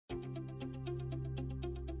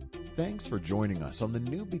Thanks for joining us on the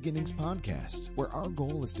New Beginnings podcast, where our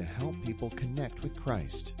goal is to help people connect with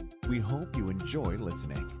Christ. We hope you enjoy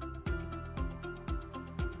listening.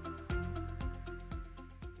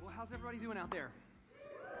 Well, how's everybody doing out there?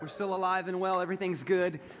 We're still alive and well. Everything's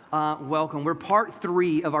good. Welcome. We're part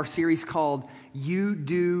 3 of our series called You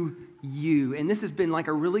Do You. And this has been like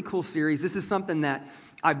a really cool series. This is something that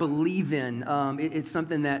I believe in. It's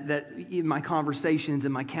something that in my conversations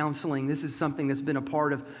and my counseling, this is something that's been a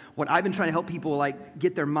part of what I've been trying to help people like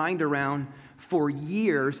get their mind around for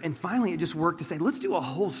years. And finally, it just worked to say, let's do a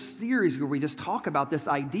whole series where we just talk about this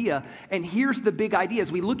idea. And here's the big idea.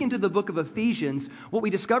 As we look into the book of Ephesians, what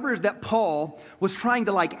we discover is that Paul was trying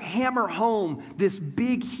to like hammer home this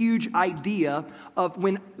big, huge idea of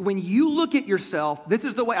when you look at yourself, this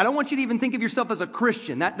is the way. I don't want you to even think of yourself as a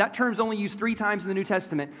Christian. That term's only used 3 times in the New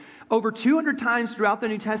Testament. Over 200 times throughout the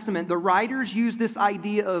New Testament, the writers use this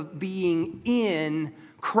idea of being in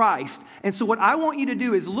Christ. And so what I want you to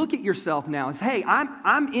do is look at yourself now as, hey,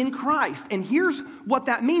 I'm in Christ. And here's what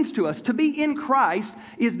that means to us. To be in Christ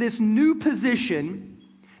is this new position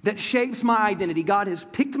that shapes my identity. God has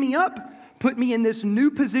picked me up, put me in this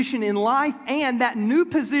new position in life, and that new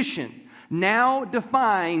position now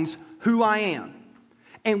defines who I am.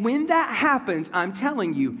 And when that happens, I'm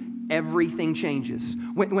telling you, everything changes.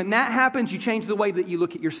 When that happens, you change the way that you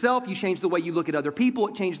look at yourself. You change the way you look at other people.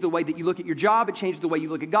 It changes the way that you look at your job. It changes the way you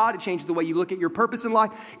look at God. It changes the way you look at your purpose in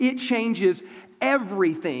life. It changes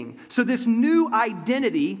everything. So this new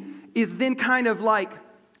identity is then kind of like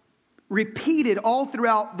repeated all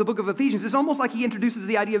throughout the book of Ephesians. It's almost like he introduces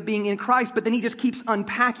the idea of being in Christ, but then he just keeps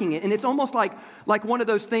unpacking it. And it's almost like one of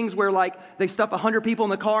those things where like they stuff 100 people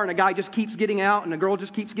in the car and a guy just keeps getting out and a girl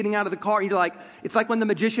just keeps getting out of the car. And you're like, it's like when the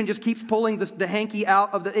magician just keeps pulling the hanky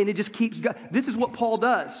out of and it just keeps going. This is what Paul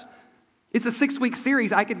does. It's a 6-week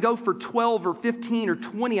series. I could go for 12 or 15 or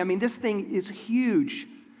 20. I mean, this thing is huge.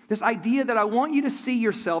 This idea that I want you to see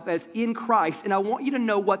yourself as in Christ, and I want you to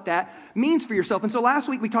know what that means for yourself. And so last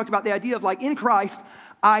week we talked about the idea of like in Christ,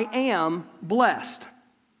 I am blessed.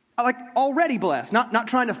 Like already blessed. Not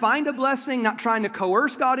trying to find a blessing, not trying to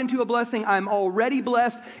coerce God into a blessing. I'm already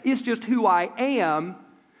blessed. It's just who I am.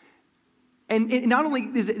 And not only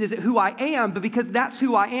is it who I am, but because that's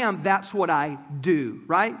who I am, that's what I do,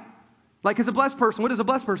 right? Like as a blessed person, what does a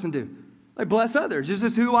blessed person do? I bless others. This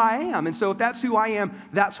is who I am. And so if that's who I am,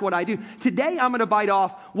 that's what I do. Today, I'm going to bite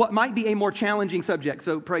off what might be a more challenging subject.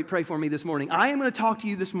 So pray for me this morning. I am going to talk to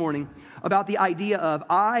you this morning about the idea of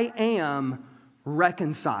I am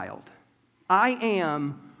reconciled. I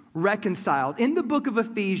am reconciled. In the book of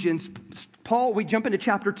Ephesians, Paul, we jump into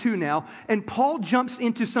chapter 2 now, and Paul jumps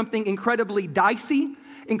into something incredibly dicey,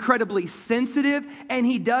 incredibly sensitive, and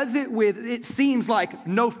he does it with, it seems like,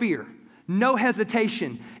 no fear. No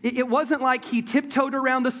hesitation. It wasn't like he tiptoed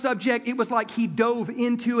around the subject. It was like he dove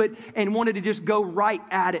into it and wanted to just go right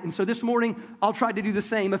at it. And so this morning, I'll try to do the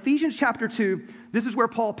same. Ephesians chapter 2, this is where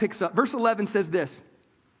Paul picks up. Verse 11 says this.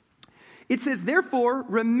 It says, therefore,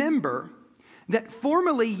 remember that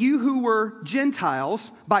formerly you who were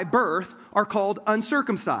Gentiles by birth are called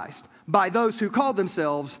uncircumcised by those who call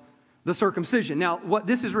themselves the circumcision. Now, what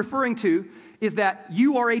this is referring to is that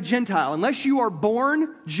you are a Gentile. Unless you are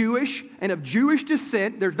born Jewish and of Jewish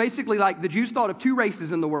descent, there's basically like the Jews thought of 2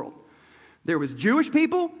 races in the world. There was Jewish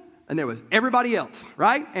people and there was everybody else,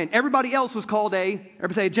 right? And everybody else was called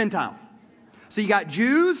everybody say a Gentile. So you got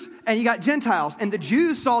Jews and you got Gentiles. And the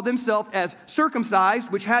Jews saw themselves as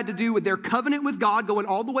circumcised, which had to do with their covenant with God going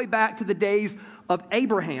all the way back to the days of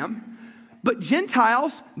Abraham. But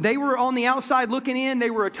Gentiles, they were on the outside looking in. They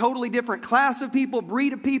were a totally different class of people,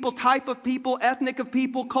 breed of people, type of people, ethnic of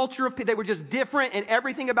people, culture of people. They were just different, and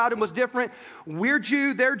everything about them was different. We're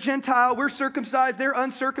Jew, they're Gentile, we're circumcised, they're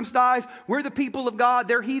uncircumcised. We're the people of God,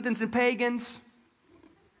 they're heathens and pagans.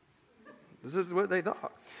 This is what they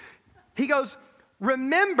thought. He goes,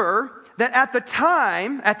 remember that at that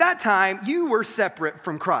time, you were separate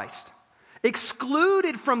from Christ,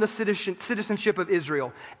 excluded from the citizenship of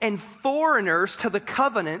Israel, and foreigners to the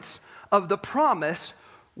covenants of the promise,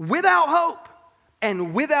 without hope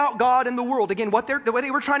and without God in the world. Again, the way they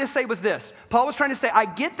were trying to say was this. Paul was trying to say, I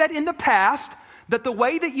get that in the past, that the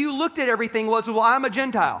way that you looked at everything was, well, I'm a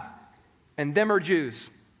Gentile, and them are Jews.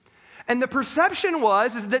 And the perception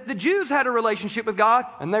is that the Jews had a relationship with God,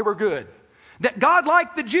 and they were good. That God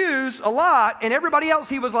liked the Jews a lot, and everybody else,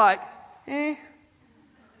 he was like, I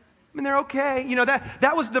mean, they're okay. You know,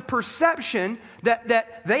 that was the perception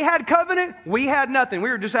that they had covenant, we had nothing. We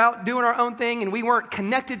were just out doing our own thing, and we weren't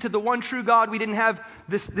connected to the one true God. We didn't have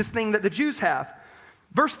this thing that the Jews have.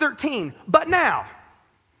 Verse 13, but now,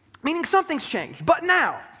 meaning something's changed, but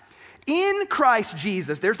now, In Christ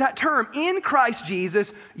Jesus, there's that term, in Christ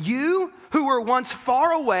Jesus, you who were once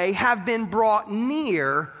far away have been brought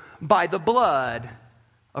near by the blood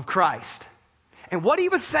of Christ. And what he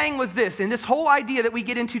was saying was this, in this whole idea that we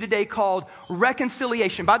get into today called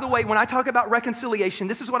reconciliation. By the way, when I talk about reconciliation,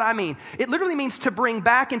 this is what I mean. It literally means to bring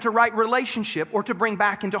back into right relationship or to bring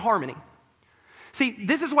back into harmony. See,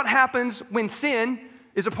 this is what happens when sin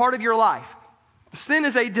is a part of your life. Sin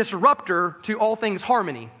is a disruptor to all things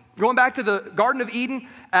harmony. Going back to the Garden of Eden,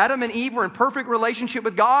 Adam and Eve were in perfect relationship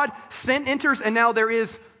with God. Sin enters, and now there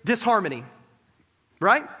is disharmony.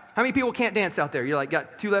 Right? How many people can't dance out there? You're like,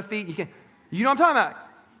 got two left feet, you can't. You know what I'm talking about.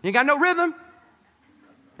 You ain't got no rhythm.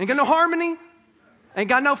 Ain't got no harmony. Ain't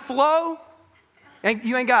got no flow.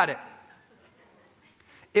 You ain't got it.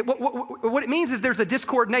 What it means is there's a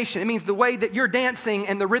discoordination. It means the way that you're dancing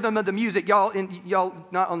and the rhythm of the music, y'all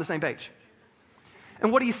not on the same page.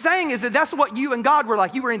 And what he's saying is that that's what you and God were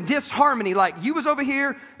like. You were in disharmony. Like you was over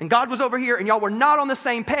here and God was over here and y'all were not on the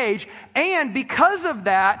same page. And because of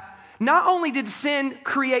that, not only did sin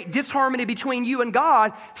create disharmony between you and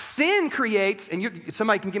God, sin creates, and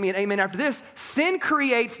somebody can give me an amen after this, sin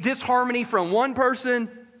creates disharmony from one person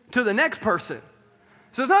to the next person.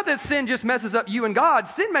 So it's not that sin just messes up you and God,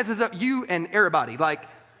 sin messes up you and everybody. Like,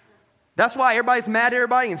 that's why everybody's mad at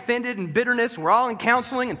everybody and offended and bitterness. We're all in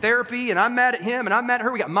counseling and therapy, and I'm mad at him and I'm mad at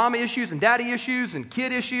her. We got mama issues and daddy issues and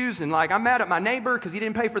kid issues, and like I'm mad at my neighbor because he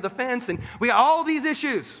didn't pay for the fence, and we got all these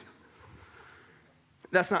issues.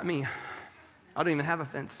 That's not me. I don't even have a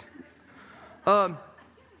fence.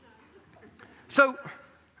 So,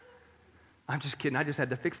 I'm just kidding. I just had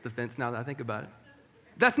to fix the fence now that I think about it.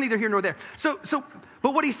 That's neither here nor there.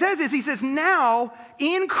 But what he says, now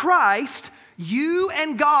in Christ, you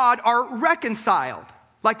and God are reconciled.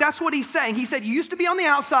 Like that's what he's saying. He said, you used to be on the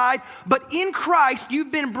outside, but in Christ,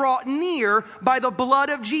 you've been brought near by the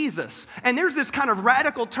blood of Jesus. And there's this kind of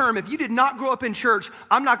radical term. If you did not grow up in church,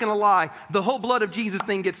 I'm not going to lie, the whole blood of Jesus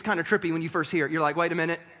thing gets kind of trippy when you first hear it. You're like, wait a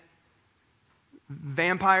minute.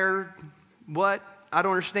 Vampire? What? I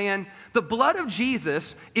don't understand. The blood of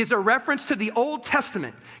Jesus is a reference to the Old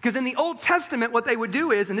Testament. Because in the Old Testament, what they would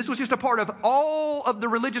do is, and this was just a part of all of the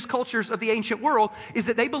religious cultures of the ancient world, is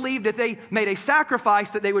that they believed that they made a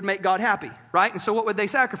sacrifice that they would make God happy, right? And so what would they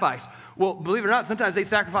sacrifice? Well, believe it or not, sometimes they'd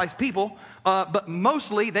sacrifice people, but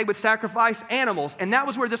mostly they would sacrifice animals. And that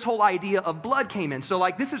was where this whole idea of blood came in. So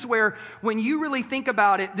like this is where, when you really think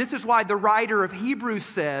about it, this is why the writer of Hebrews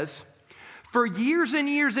says, for years and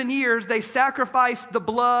years and years, they sacrificed the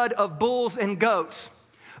blood of bulls and goats.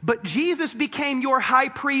 But Jesus became your high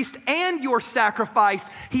priest and your sacrifice.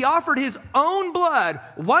 He offered his own blood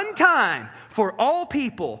one time for all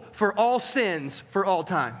people, for all sins, for all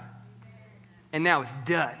time. And now it's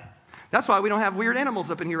done. That's why we don't have weird animals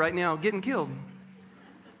up in here right now getting killed.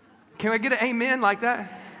 Can we get an amen like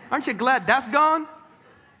that? Aren't you glad that's gone?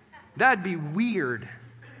 That'd be weird.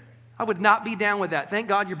 I would not be down with that. Thank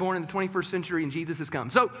God you're born in the 21st century and Jesus has come.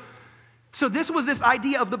 So this was this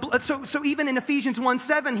idea of the blood. So even in Ephesians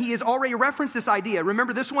 1:7, he has already referenced this idea.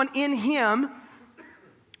 Remember this one? In him,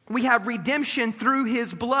 we have redemption through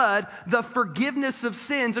his blood, the forgiveness of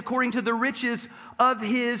sins according to the riches of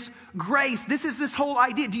his grace. This is this whole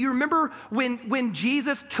idea. Do you remember when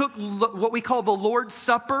Jesus took what we call the Lord's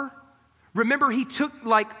Supper? Remember, he took,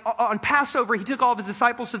 on Passover, he took all of his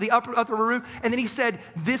disciples to the upper room, and then he said,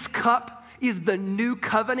 this cup is the new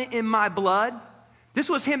covenant in my blood. This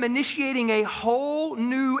was him initiating a whole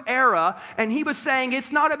new era, and he was saying,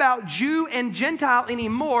 it's not about Jew and Gentile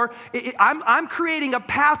anymore. I'm creating a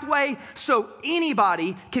pathway so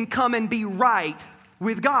anybody can come and be right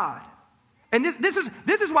with God. And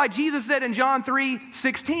this is why Jesus said in John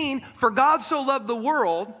 3:16, for God so loved the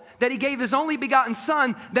world that he gave his only begotten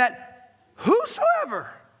Son, that whosoever.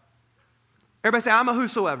 Everybody say, I'm a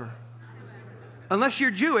whosoever. Unless you're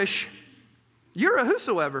Jewish, you're a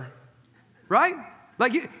whosoever. Right?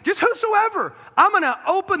 Just whosoever. I'm going to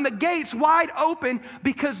open the gates wide open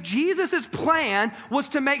because Jesus' plan was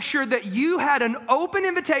to make sure that you had an open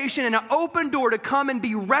invitation and an open door to come and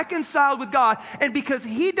be reconciled with God. And because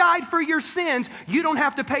he died for your sins, you don't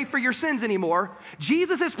have to pay for your sins anymore.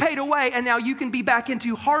 Jesus has paid away, and now you can be back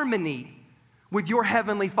into harmony with your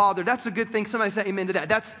heavenly Father. That's a good thing. Somebody say amen to that.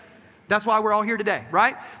 That's why we're all here today,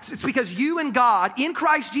 right? It's because you and God, in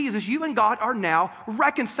Christ Jesus, you and God are now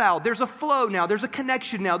reconciled. There's a flow now. There's a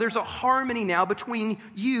connection now. There's a harmony now between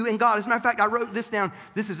you and God. As a matter of fact, I wrote this down.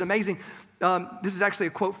 This is amazing. This is actually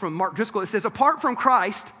a quote from Mark Driscoll. It says, apart from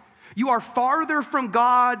Christ, you are farther from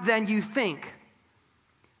God than you think.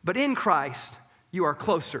 But in Christ, you are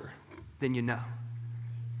closer than you know.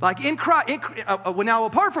 Like in Christ, now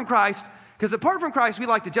apart from Christ, Because apart from Christ, we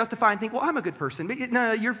like to justify and think, well, I'm a good person.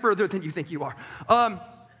 No, you're further than you think you are.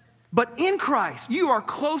 But in Christ, you are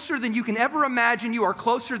closer than you can ever imagine. You are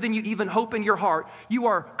closer than you even hope in your heart. You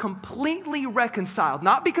are completely reconciled,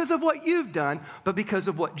 not because of what you've done, but because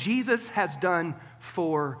of what Jesus has done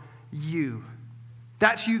for you.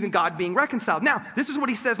 That's you and God being reconciled. Now, this is what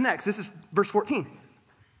he says next. This is verse 14.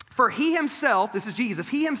 For he himself, this is Jesus,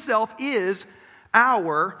 he himself is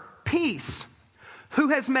our peace, who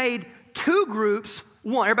has made two groups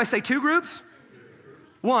one. Everybody say two groups?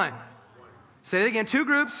 One. Say it again, two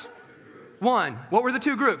groups. One. What were the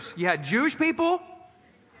two groups? You had Jewish people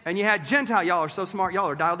and you had Gentile. Y'all are so smart. Y'all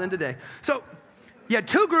are dialed in today. So you had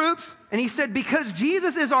two groups, and he said, because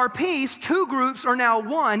Jesus is our peace, two groups are now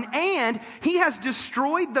one, and he has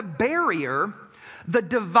destroyed the barrier, the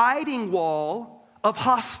dividing wall of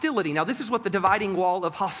hostility. Now, this is what the dividing wall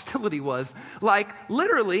of hostility was. Like,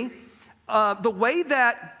 literally, the way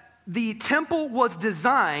that the temple was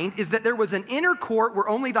designed is that there was an inner court where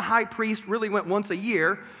only the high priest really went once a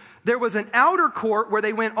year. There was an outer court where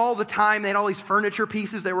they went all the time. They had all these furniture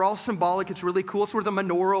pieces. They were all symbolic. It's really cool. It's where the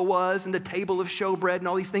menorah was and the table of showbread and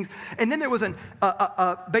all these things. And then there was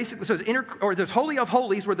basically, so there's Holy of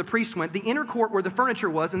Holies where the priest went, the inner court where the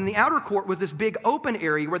furniture was, and the outer court was this big open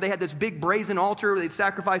area where they had this big brazen altar where they'd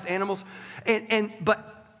sacrifice animals.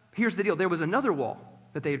 But here's the deal. There was another wall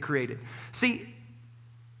that they had created. See,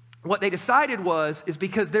 what they decided is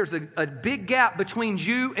because there's a big gap between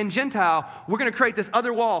Jew and Gentile, we're going to create this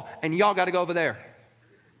other wall, and y'all got to go over there.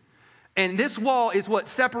 And this wall is what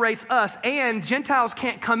separates us, and Gentiles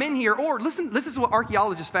can't come in here. Or, listen, this is what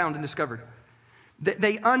archaeologists found and discovered.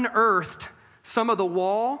 They unearthed some of the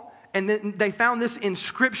wall, and then they found this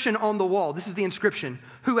inscription on the wall. This is the inscription.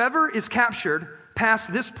 Whoever is captured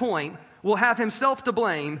past this point will have himself to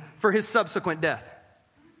blame for his subsequent death.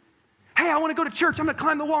 Hey, I want to go to church. I'm going to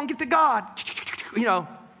climb the wall and get to God. You know.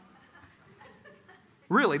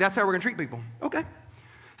 Really, that's how we're going to treat people. Okay.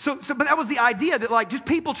 But that was the idea that, like, just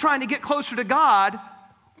people trying to get closer to God,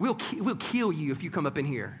 we'll kill you if you come up in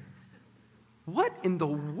here. What in the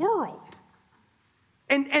world?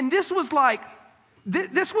 And this was like,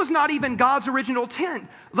 this was not even God's original intent.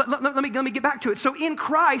 Let me get back to it. So in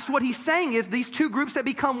Christ, what he's saying is these two groups that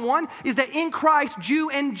become one is that in Christ, Jew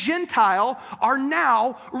and Gentile are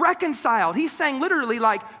now reconciled. He's saying literally,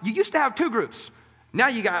 like, you used to have two groups. Now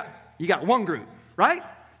you got one group, right?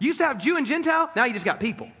 You used to have Jew and Gentile. Now you just got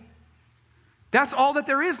people. That's all that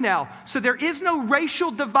there is now. So there is no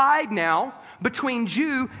racial divide now between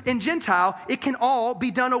Jew and Gentile. It can all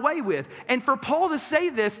be done away with. And for Paul to say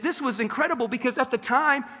this was incredible because at the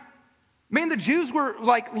time, man, the Jews were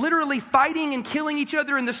like literally fighting and killing each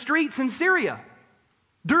other in the streets in Syria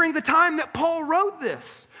during the time that Paul wrote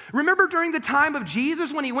this. Remember during the time of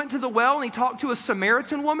Jesus when he went to the well and he talked to a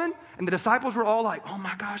Samaritan woman and the disciples were all like, oh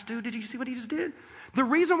my gosh, dude, did you see what he just did? The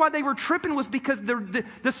reason why they were tripping was because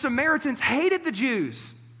the Samaritans hated the Jews.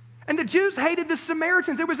 And the Jews hated the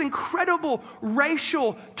Samaritans. There was incredible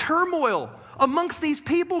racial turmoil amongst these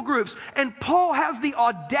people groups. And Paul has the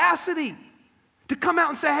audacity to come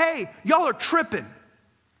out and say, hey, y'all are tripping.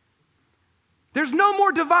 There's no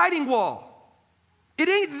more dividing wall. It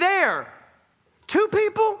ain't there. Two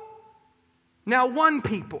people, now one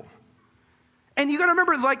people. And you got to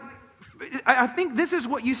remember, like, I think this is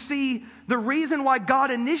what you see, the reason why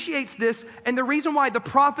God initiates this and the reason why the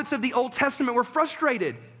prophets of the Old Testament were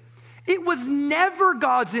frustrated. It was never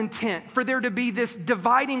God's intent for there to be this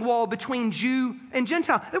dividing wall between Jew and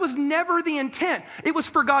Gentile. That was never the intent. It was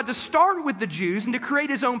for God to start with the Jews and to create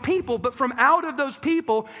his own people, but from out of those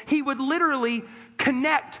people, he would literally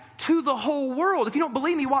connect to the whole world. If you don't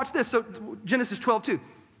believe me, watch this. So Genesis 12:2.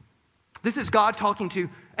 This is God talking to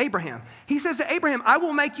Abraham. He says to Abraham, I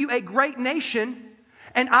will make you a great nation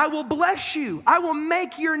and I will bless you. I will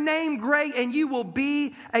make your name great and you will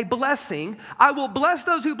be a blessing. I will bless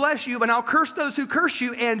those who bless you and I'll curse those who curse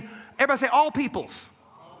you. And everybody say all peoples.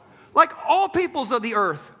 Like all peoples of the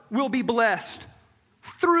earth will be blessed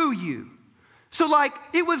through you. So like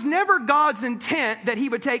it was never God's intent that he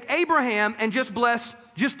would take Abraham and just bless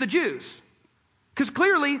just the Jews. Because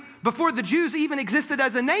clearly, before the Jews even existed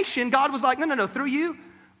as a nation, God was like, no, through you,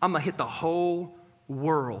 I'm going to hit the whole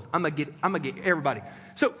world. I'm going to get everybody.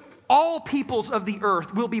 So all peoples of the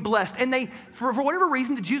earth will be blessed. And they, for whatever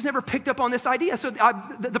reason, the Jews never picked up on this idea. So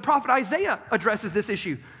the prophet Isaiah addresses this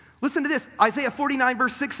issue. Listen to this. Isaiah 49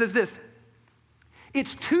 verse 6 says this.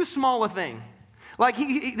 It's too small a thing. Like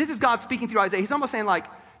this is God speaking through Isaiah. He's almost saying like,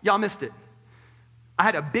 y'all missed it. I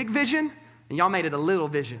had a big vision and y'all made it a little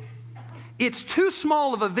vision. It's too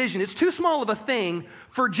small of a vision. It's too small of a thing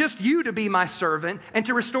for just you to be my servant and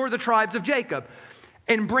to restore the tribes of Jacob.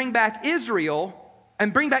 and bring back Israel,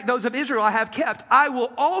 and bring back those of Israel I have kept, I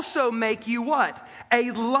will also make you what? A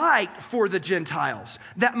light for the Gentiles,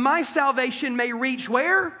 that my salvation may reach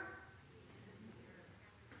where?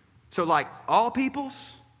 So like all peoples,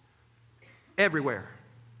 everywhere.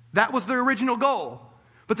 That was the original goal.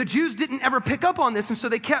 But the Jews didn't ever pick up on this, and so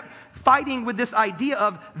they kept fighting with this idea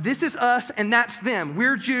of this is us and that's them.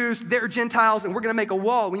 We're Jews, they're Gentiles, and we're going to make a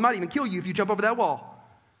wall. We might even kill you if you jump over that wall.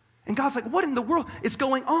 And God's like, what in the world is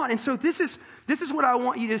going on? And so this is what I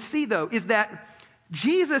want you to see, though, is that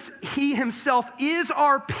Jesus, He Himself is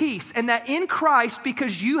our peace, and that in Christ,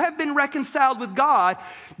 because you have been reconciled with God,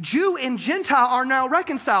 Jew and Gentile are now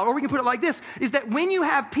reconciled. Or we can put it like this, is that when you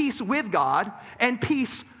have peace with God and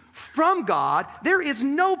peace from God, there is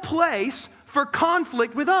no place for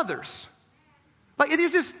conflict with others. Like,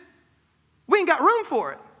 we ain't got room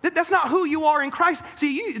for it. That's not who you are in Christ.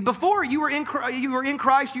 See, before you were in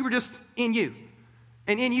Christ, you were just in you.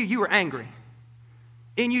 And in you, you were angry.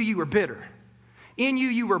 In you, you were bitter. In you,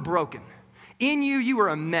 you were broken. In you, you were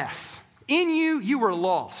a mess. In you, you were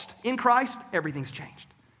lost. In Christ, everything's changed.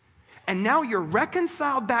 And now you're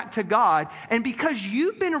reconciled back to God. And because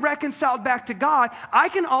you've been reconciled back to God, I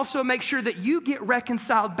can also make sure that you get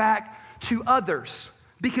reconciled back to others.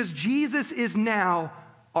 Because Jesus is now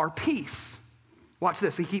our peace. Watch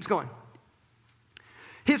this. He keeps going.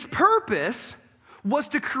 His purpose was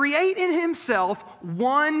to create in Himself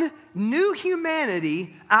one new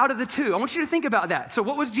humanity out of the two. I want you to think about that. So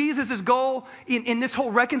what was Jesus' goal in this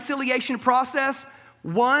whole reconciliation process?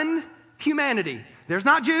 One humanity. There's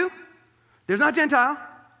not Jew. There's not Gentile.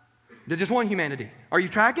 There's just one humanity. Are you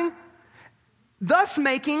tracking? Thus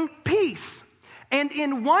making peace. And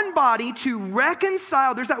in one body to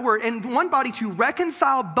reconcile, there's that word, in one body to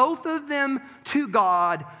reconcile both of them to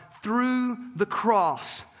God through the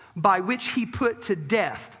cross, by which He put to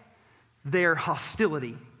death their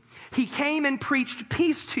hostility. He came and preached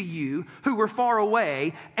peace to you who were far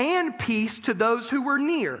away, and peace to those who were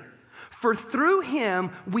near. For through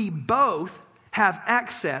Him we both have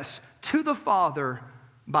access to the Father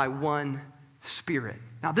by one Spirit.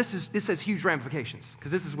 Now this has huge ramifications,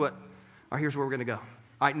 because this is what, all right, here's where we're going to go. All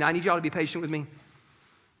right, now I need y'all to be patient with me.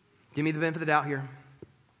 Give me the benefit of the doubt here.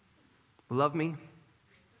 Love me?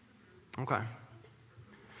 Okay.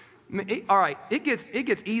 All right, it gets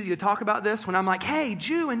easy to talk about this when I'm like, hey,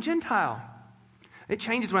 Jew and Gentile. It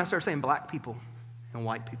changes when I start saying black people and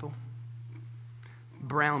white people,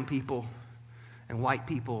 brown people and white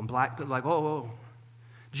people and black people. Like, whoa.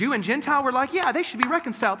 Jew and Gentile were like, yeah, they should be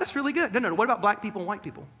reconciled. That's really good. No. What about black people and white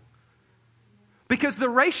people? Because the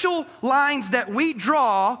racial lines that we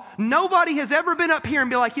draw, nobody has ever been up here and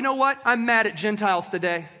be like, you know what? I'm mad at Gentiles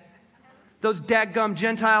today. Those dadgum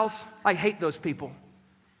Gentiles, I hate those people.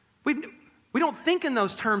 We don't think in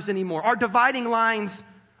those terms anymore. Our dividing lines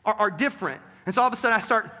are different. And so all of a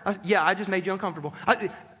sudden I just made you uncomfortable. You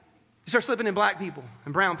start slipping in black people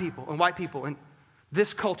and brown people and white people and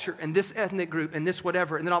this culture and this ethnic group and this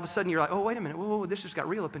whatever. And then all of a sudden you're like, oh, wait a minute. Whoa, this just got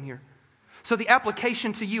real up in here. So the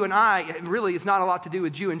application to you and I really is not a lot to do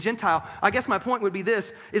with Jew and Gentile. I guess my point would be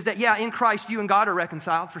this, is that, yeah, in Christ, you and God are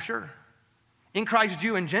reconciled for sure. In Christ,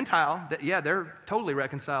 Jew and Gentile, they're totally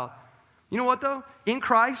reconciled. You know what, though? In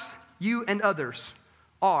Christ, you and others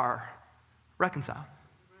are reconciled.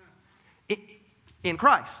 In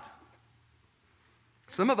Christ.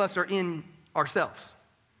 Some of us are in ourselves.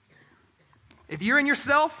 If you're in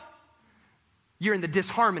yourself, you're in the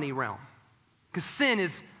disharmony realm. Because sin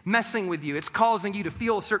is messing with you. It's causing you to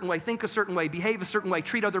feel a certain way, think a certain way, behave a certain way,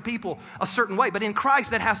 treat other people a certain way. But in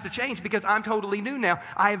Christ, that has to change because I'm totally new now.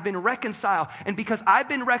 I have been reconciled. And because I've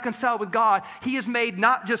been reconciled with God, He has made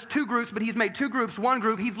not just two groups, but He's made two groups, one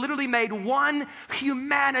group. He's literally made one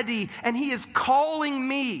humanity. And He is calling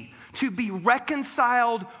me to be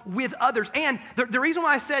reconciled with others. And the reason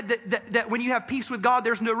why I said that when you have peace with God,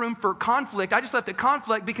 there's no room for conflict. I just left it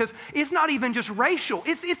conflict because it's not even just racial.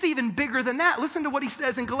 It's even bigger than that. Listen to what he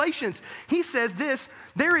says in Galatians. He says this,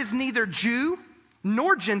 there is neither Jew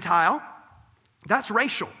nor Gentile. That's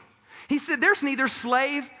racial. He said there's neither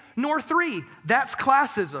slave nor free. That's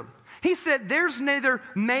classism. He said there's neither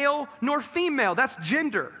male nor female. That's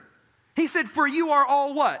gender. He said for you are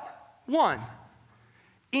all what? One.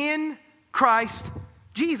 In Christ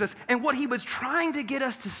Jesus. And what he was trying to get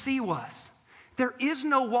us to see was there is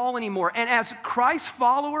no wall anymore. And as Christ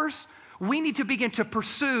followers, we need to begin to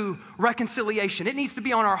pursue reconciliation. It needs to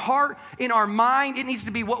be on our heart, in our mind. It needs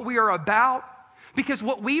to be what we are about. Because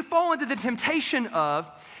what we fall into the temptation of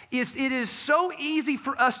is it is so easy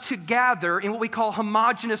for us to gather in what we call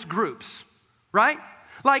homogenous groups, right?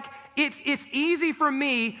 Like it's easy for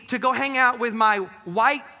me to go hang out with my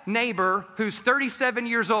white neighbor who's 37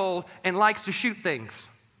 years old and likes to shoot things.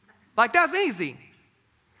 Like, that's easy.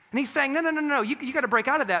 And he's saying, no, you got to break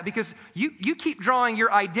out of that because you keep drawing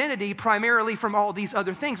your identity primarily from all these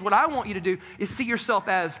other things. What I want you to do is see yourself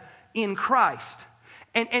as in Christ.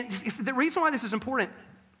 And the reason why this is important,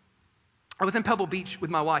 I was in Pebble Beach with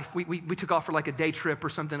my wife. We took off for like a day trip or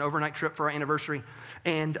something, overnight trip for our anniversary.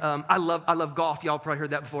 And I love golf. Y'all probably heard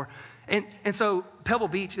that before. And so Pebble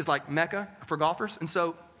Beach is like Mecca for golfers. And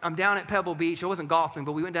so I'm down at Pebble Beach. I wasn't golfing,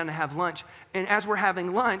 but we went down to have lunch. And as we're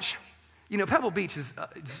having lunch, you know, Pebble Beach is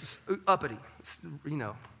just uppity. You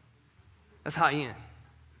know, that's high end.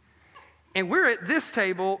 And we're at this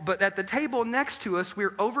table, but at the table next to us,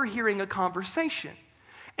 we're overhearing a conversation.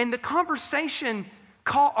 And the conversation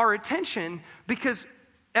caught our attention because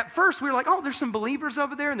at first we were like, oh, there's some believers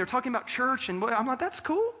over there and they're talking about church. And I'm like, that's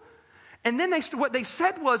cool. And then what they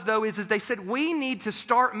said was, though, is they said, we need to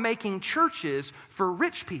start making churches for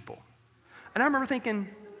rich people. And I remember thinking,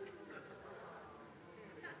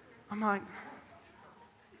 I'm like,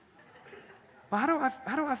 well,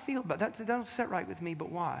 how do I feel about that? That don't sit right with me, but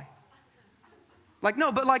why? Like,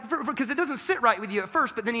 no, but like, because it doesn't sit right with you at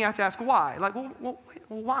first, but then you have to ask why. Like, well,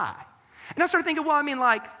 why? And I started thinking, well, I mean,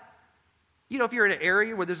 like, you know, if you're in an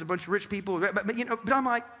area where there's a bunch of rich people, but you know, but I'm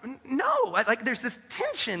like, no, like there's this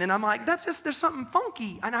tension, and I'm like, there's something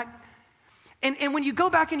funky. And when you go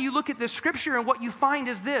back and you look at this scripture, and what you find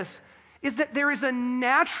is this, is that there is a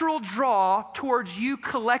natural draw towards you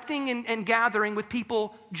collecting and gathering with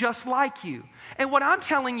people just like you. And what I'm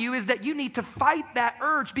telling you is that you need to fight that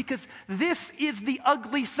urge because this is the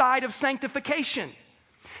ugly side of sanctification.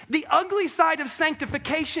 The ugly side of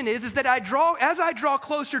sanctification is that as I draw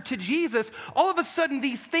closer to Jesus, all of a sudden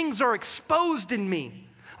these things are exposed in me.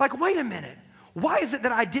 Like, wait a minute. Why is it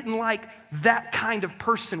that I didn't like that kind of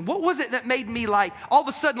person? What was it that made me like, all of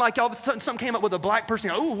a sudden something came up with a black person.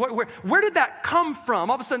 Oh, where did that come from?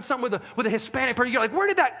 All of a sudden something with a Hispanic person. You're like, where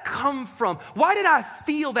did that come from? Why did I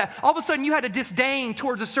feel that? All of a sudden you had a disdain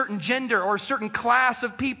towards a certain gender or a certain class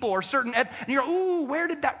of people or and you're, ooh, where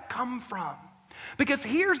did that come from? Because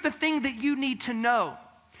here's the thing that you need to know.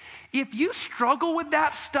 If you struggle with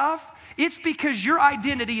that stuff, it's because your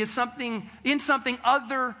identity is something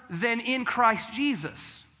other than in Christ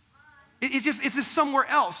Jesus. It's just somewhere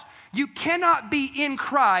else. You cannot be in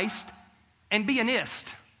Christ and be an ist.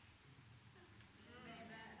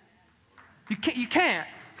 You can't.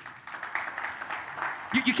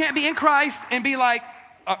 You can't be in Christ and be like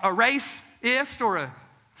a raceist or a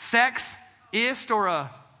sexist or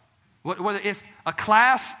whether it's a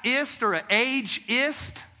classist or an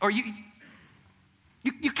ageist, or you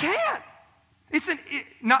can't.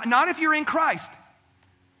 Not if you're in Christ.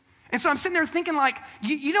 And so I'm sitting there thinking, like,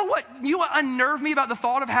 you know what unnerved me about the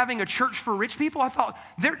thought of having a church for rich people? I thought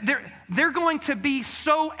they're going to be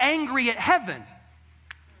so angry at heaven.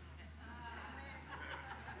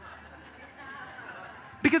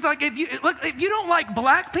 Because like if you don't like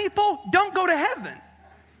black people, don't go to heaven.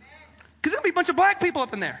 Because there'll be a bunch of black people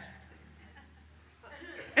up in there.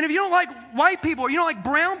 And if you don't like white people, or you don't like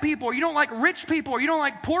brown people, or you don't like rich people, or you don't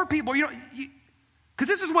like poor people, because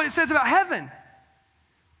this is what it says about heaven.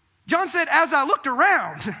 John said, as I looked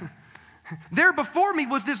around, there before me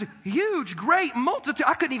was this huge, great multitude.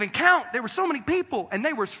 I couldn't even count. There were so many people, and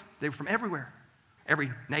they were from everywhere. Every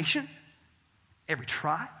nation, every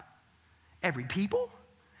tribe, every people,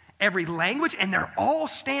 every language, and they're all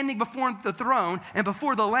standing before the throne and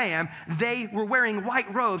before the Lamb. They were wearing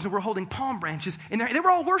white robes and were holding palm branches, and they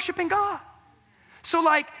were all worshiping God. So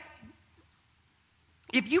like,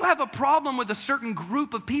 if you have a problem with a certain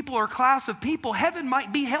group of people or class of people, heaven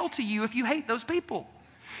might be hell to you if you hate those people.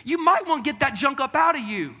 You might want to get that junk up out of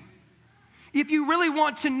you. If you really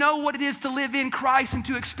want to know what it is to live in Christ and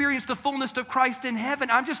to experience the fullness of Christ in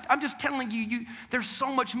heaven, I'm just telling you, there's so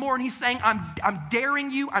much more. And he's saying, I'm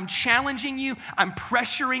daring you, I'm challenging you, I'm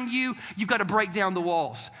pressuring you. You've got to break down the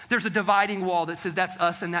walls. There's a dividing wall that says that's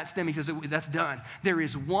us and that's them. He says that's done. There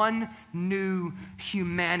is one new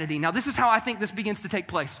humanity. Now, this is how I think this begins to take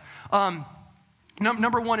place.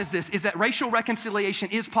 Number one is that racial reconciliation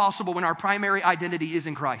is possible when our primary identity is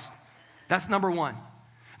in Christ. That's number one.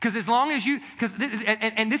 Because as long as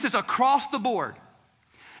and this is across the board,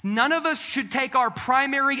 none of us should take our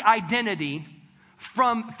primary identity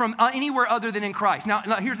from anywhere other than in Christ. Now,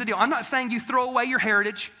 here's the deal. I'm not saying you throw away your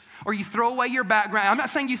heritage or you throw away your background. I'm not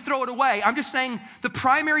saying you throw it away. I'm just saying the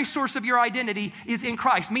primary source of your identity is in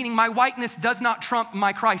Christ, meaning my whiteness does not trump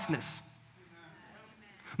my Christness.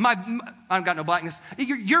 I've got no blackness.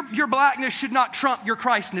 Your blackness should not trump your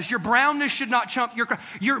Christness. Your brownness should not trump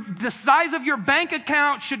the size of your bank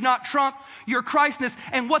account should not trump your Christness.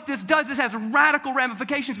 And what this does is has radical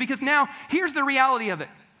ramifications, because now here's the reality of it.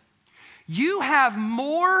 You have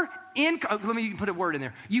more let me put a word in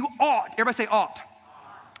there. You ought, everybody say ought.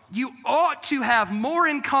 You ought to have more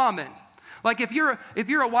in common. Like if you're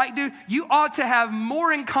a white dude, you ought to have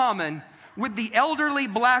more in common with the elderly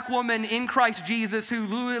black woman in Christ Jesus who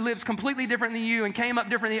lives completely different than you and came up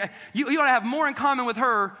differently. You ought to have more in common with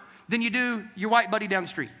her than you do your white buddy down the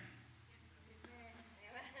street.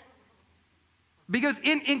 Because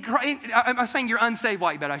I'm saying you're unsaved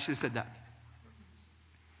white, but I should have said that.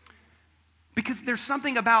 Because there's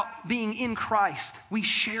something about being in Christ. We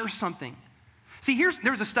share something. See,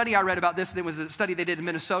 there was a study I read about this. There was a study they did in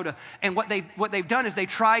Minnesota, and what they've done is they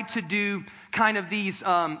tried to do kind of these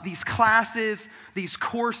classes, these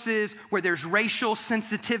courses where there's racial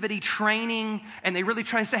sensitivity training, and they really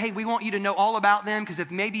try to say, hey, we want you to know all about them, because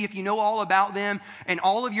if you know all about them and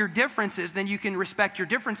all of your differences, then you can respect your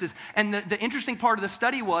differences. And the interesting part of the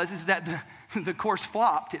study is that the course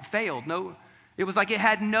flopped. It failed. It was like it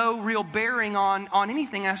had no real bearing on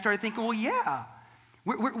anything. And I started thinking, well, yeah.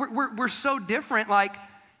 We're so different. Like,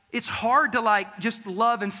 it's hard to like just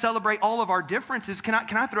love and celebrate all of our differences. Can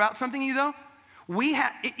I throw out something to you though?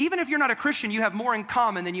 Even if you're not a Christian, you have more in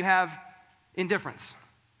common than you have in difference.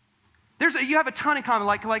 You have a ton in common.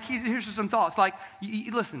 Like here's just some thoughts. Like,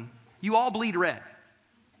 listen, you all bleed red.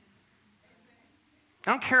 I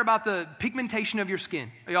don't care about the pigmentation of your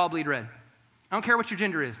skin. You all bleed red. I don't care what your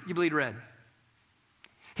gender is. You bleed red.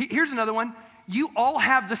 Here's another one. You all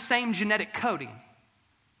have the same genetic coding.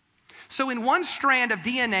 So in one strand of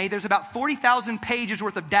DNA, there's about 40,000 pages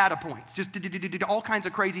worth of data points, just all kinds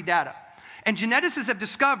of crazy data. And geneticists have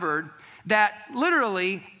discovered that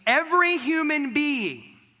literally every human being,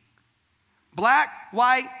 black,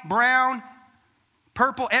 white, brown,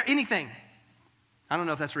 purple, anything. I don't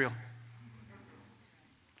know if that's real.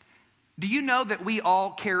 Do you know that we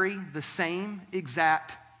all carry the same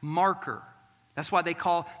exact marker? That's why they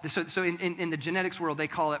call, so in the genetics world, they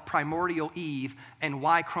call it primordial Eve and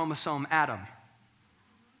Y chromosome Adam.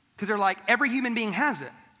 Because they're like, every human being has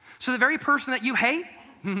it. So the very person that you hate,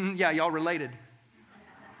 yeah, y'all related.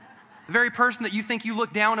 The very person that you think you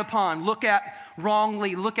look down upon, look at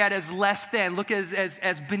wrongly, look at as less than, look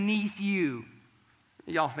as beneath you,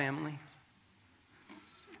 y'all family.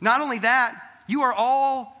 Not only that, you are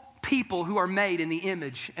all people who are made in the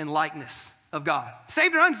image and likeness of God.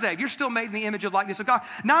 Saved or unsaved, you're still made in the image of likeness of God.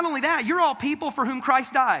 Not only that, you're all people for whom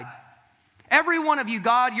Christ died. Every one of you,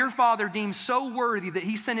 God, your Father, deems so worthy that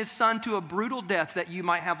He sent His Son to a brutal death that you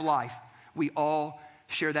might have life. We all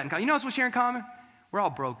share that in common. You know what we share in common? We're all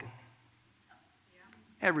broken.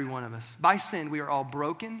 Every one of us. By sin, we are all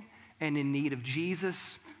broken and in need of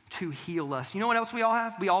Jesus to heal us. You know what else we all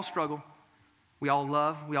have? We all struggle. We all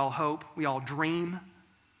love. We all hope. We all dream.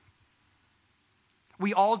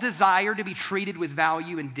 We all desire to be treated with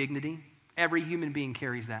value and dignity. Every human being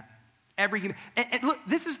carries that. Every human. And look,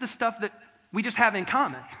 this is the stuff that we just have in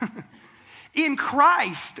common. In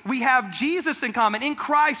Christ, we have Jesus in common. In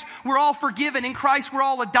Christ, we're all forgiven. In Christ, we're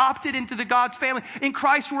all adopted into the God's family. In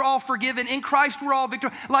Christ, we're all forgiven. In Christ, we're all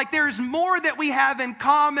victorious. Like, there's more that we have in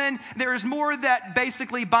common. There's more that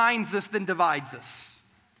basically binds us than divides us.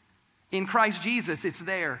 In Christ Jesus, it's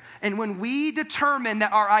there. And when we determine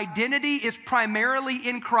that our identity is primarily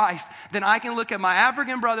in Christ, then I can look at my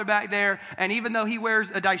African brother back there, and even though he wears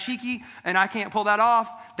a dashiki and I can't pull that off,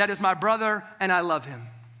 that is my brother and I love him.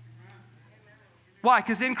 Why?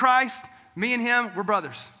 Because in Christ, me and him, we're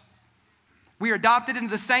brothers. We are adopted into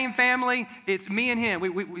the same family. It's me and him.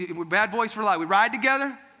 We're bad boys for life. We ride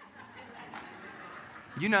together.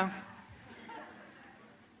 You know.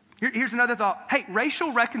 Here's another thought. Hey,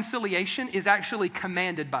 racial reconciliation is actually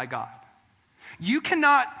commanded by God. You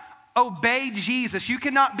cannot obey Jesus. You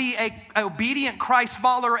cannot be an obedient Christ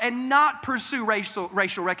follower and not pursue racial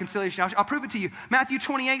reconciliation. I'll prove it to you. Matthew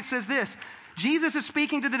 28 says this. Jesus is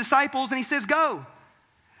speaking to the disciples and he says, go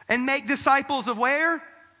and make disciples of where?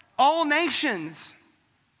 All nations.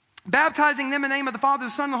 Baptizing them in the name of the Father,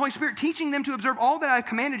 the Son, and the Holy Spirit, teaching them to observe all that I have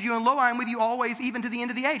commanded you, and lo, I am with you always, even to the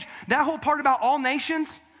end of the age. That whole part about all nations,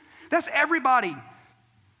 that's everybody.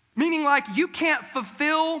 Meaning, like, you can't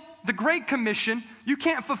fulfill the Great Commission. You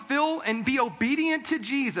can't fulfill and be obedient to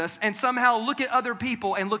Jesus and somehow look at other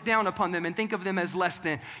people and look down upon them and think of them as less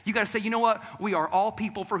than. You got to say, you know what? We are all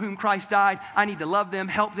people for whom Christ died. I need to love them,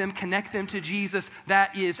 help them, connect them to Jesus.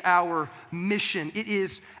 That is our mission. It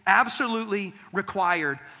is absolutely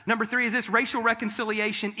required. Number 3 is this: racial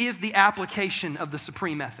reconciliation is the application of the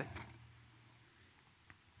supreme ethic.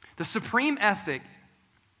 The supreme ethic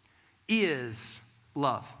is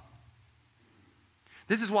love.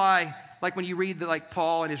 This is why, like when you read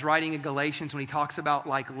Paul in his writing in Galatians, when he talks about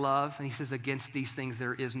love, and he says, against these things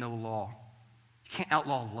there is no law. You can't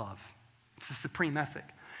outlaw love. It's the supreme ethic.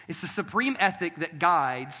 It's the supreme ethic that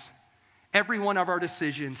guides every one of our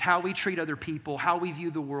decisions, how we treat other people, how we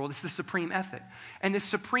view the world. It's the supreme ethic. And this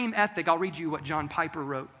supreme ethic, I'll read you what John Piper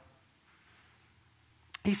wrote.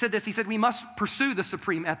 He said this, he said, we must pursue the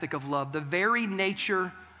supreme ethic of love, the very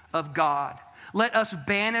nature of God. Let us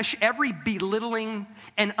banish every belittling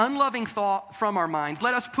and unloving thought from our minds.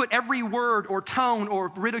 Let us put every word or tone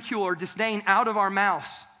or ridicule or disdain out of our mouths.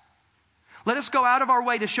 Let us go out of our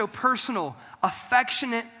way to show personal,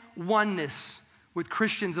 affectionate oneness with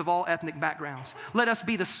Christians of all ethnic backgrounds. Let us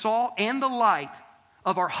be the salt and the light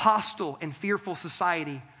of our hostile and fearful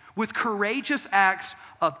society with courageous acts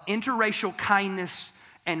of interracial kindness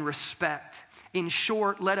and respect. In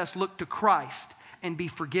short, let us look to Christ and be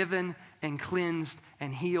forgiven and cleansed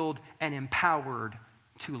and healed and empowered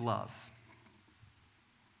to love.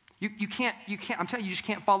 You can't, I'm telling you, you just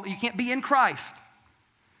can't follow, you can't be in Christ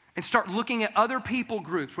and start looking at other people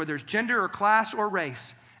groups, whether it's gender or class or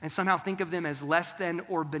race, and somehow think of them as less than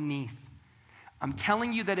or beneath. I'm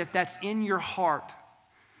telling you that if that's in your heart,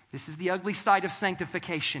 this is the ugly side of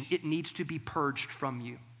sanctification. It needs to be purged from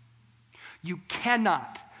you. You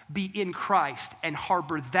cannot be in Christ and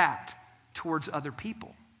harbor that towards other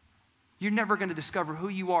people. You're never going to discover who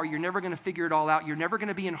you are. You're never going to figure it all out. You're never going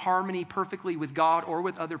to be in harmony perfectly with God or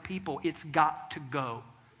with other people. It's got to go.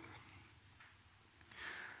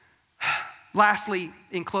 Lastly,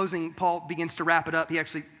 in closing, Paul begins to wrap it up. He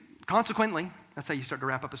actually, consequently, that's how you start to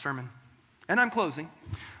wrap up a sermon. And I'm closing.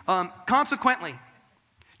 Consequently,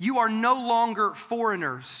 you are no longer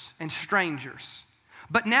foreigners and strangers,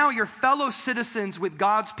 but now you're fellow citizens with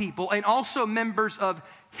God's people and also members of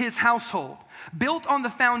His household, built on the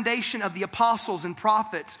foundation of the apostles and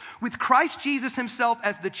prophets, with Christ Jesus Himself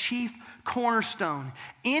as the chief cornerstone.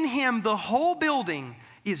 In Him, the whole building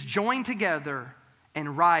is joined together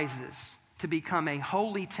and rises to become a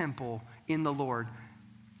holy temple in the Lord.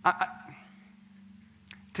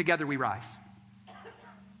 Together we rise.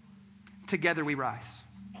 Together we rise.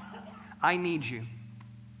 I need you.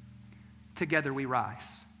 Together we rise.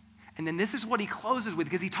 And then this is what he closes with,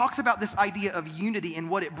 because he talks about this idea of unity and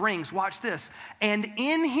what it brings. Watch this. And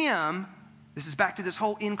in Him, this is back to this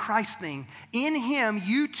whole in Christ thing. In Him,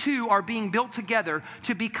 you too are being built together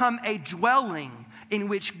to become a dwelling in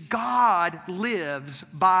which God lives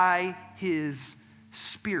by His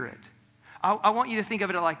Spirit. I want you to think of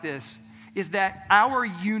it like this, is that our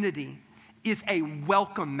unity is a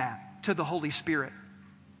welcome mat to the Holy Spirit.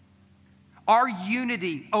 Our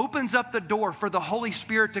unity opens up the door for the Holy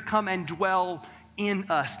Spirit to come and dwell in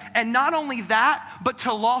us. And not only that, but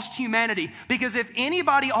to lost humanity. Because if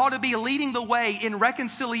anybody ought to be leading the way in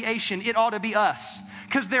reconciliation, it ought to be us.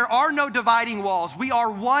 Because there are no dividing walls. We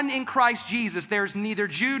are one in Christ Jesus. There's neither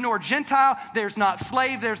Jew nor Gentile. There's not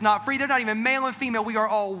slave. There's not free. There's not even male and female. We are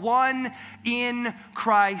all one in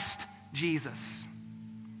Christ Jesus.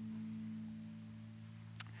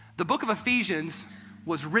 The book of Ephesians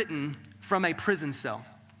was written from a prison cell.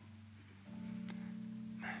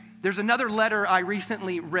 There's another letter I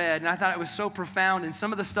recently read, and I thought it was so profound, and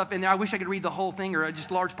some of the stuff in there, I wish I could read the whole thing or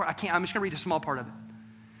just a large part. I can't. I'm just going to read a small part of it.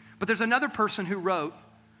 But there's another person who wrote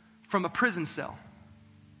from a prison cell.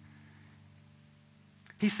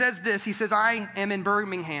 He says this. He says, I am in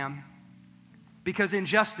Birmingham because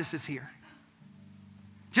injustice is here.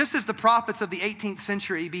 Just as the prophets of the 18th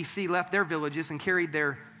century BC left their villages and carried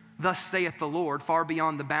their "Thus saith the Lord" far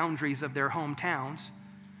beyond the boundaries of their hometowns,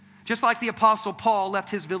 just like the Apostle Paul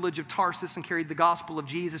left his village of Tarsus and carried the gospel of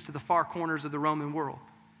Jesus to the far corners of the Roman world,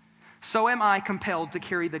 so am I compelled to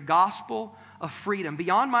carry the gospel of freedom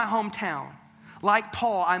beyond my hometown. Like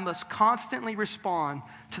Paul, I must constantly respond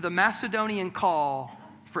to the Macedonian call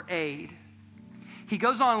for aid. He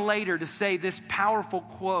goes on later to say this powerful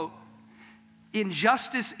quote,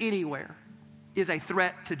 "Injustice anywhere is a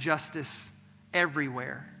threat to justice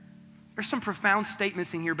everywhere." There's some profound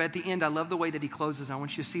statements in here, but at the end, I love the way that he closes. I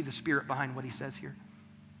want you to see the spirit behind what he says here.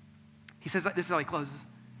 He says, this is how he closes.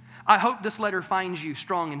 I hope this letter finds you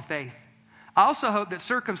strong in faith. I also hope that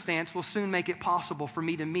circumstance will soon make it possible for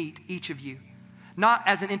me to meet each of you, not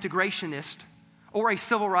as an integrationist or a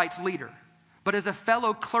civil rights leader, but as a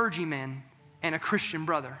fellow clergyman and a Christian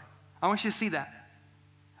brother. I want you to see that.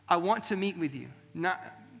 I want to meet with you, not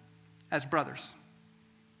as brothers.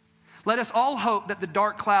 Let us all hope that the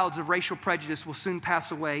dark clouds of racial prejudice will soon pass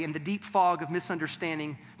away and the deep fog of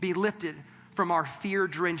misunderstanding be lifted from our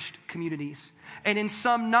fear-drenched communities. And in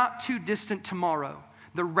some not too distant tomorrow,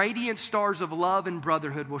 The radiant stars of love and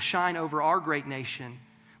brotherhood will shine over our great nation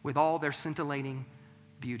with all their scintillating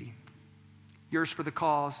beauty. Yours for the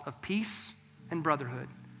cause of peace and brotherhood,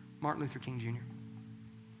 Martin Luther King Jr.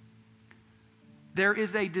 There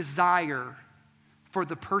is a desire for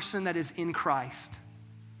the person that is in Christ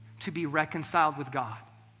to be reconciled with God.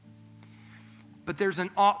 But there's an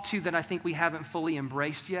ought to that I think we haven't fully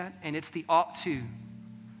embraced yet, and it's the ought to,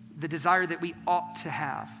 the desire that we ought to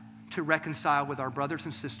have to reconcile with our brothers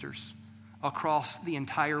and sisters across the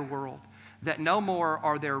entire world. That no more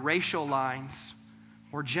are there racial lines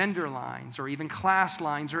or gender lines or even class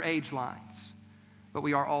lines or age lines, but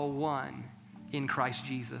we are all one in Christ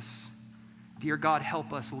Jesus. Dear God,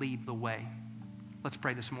 help us lead the way. Let's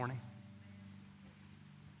pray this morning.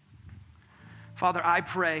 Father, I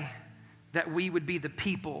pray that we would be the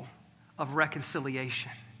people of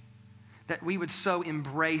reconciliation, that we would so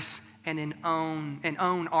embrace and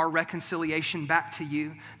own our reconciliation back to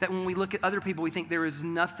you, that when we look at other people, we think there is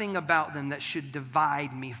nothing about them that should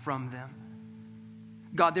divide me from them.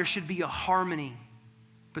 God, there should be a harmony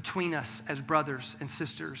between us as brothers and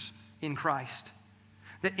sisters in Christ.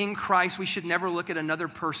 That in Christ we should never look at another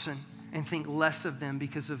person and think less of them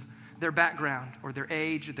because of their background or their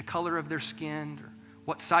age or the color of their skin or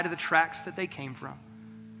what side of the tracks that they came from.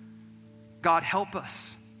 God, help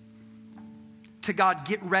us to, God,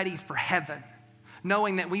 get ready for heaven,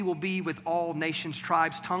 knowing that we will be with all nations,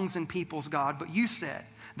 tribes, tongues, and peoples, God. But you said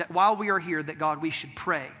that while we are here, that, God, we should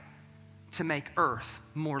pray to make earth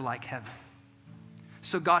more like heaven.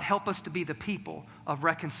 So, God, help us to be the people of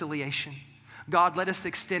reconciliation. God, let us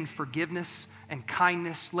extend forgiveness and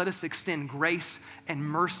kindness. Let us extend grace and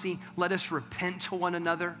mercy. Let us repent to one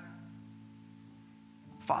another.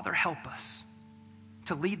 Father, help us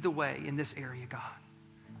to lead the way in this area, God.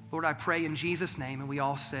 Lord, I pray in Jesus' name, and we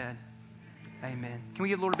all said, amen. Can we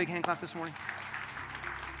give the Lord a big hand clap this morning?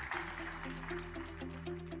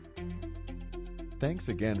 Thanks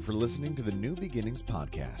again for listening to the New Beginnings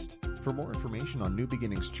podcast. For more information on New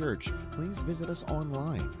Beginnings Church, please visit us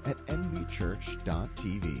online at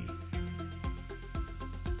nbchurch.tv.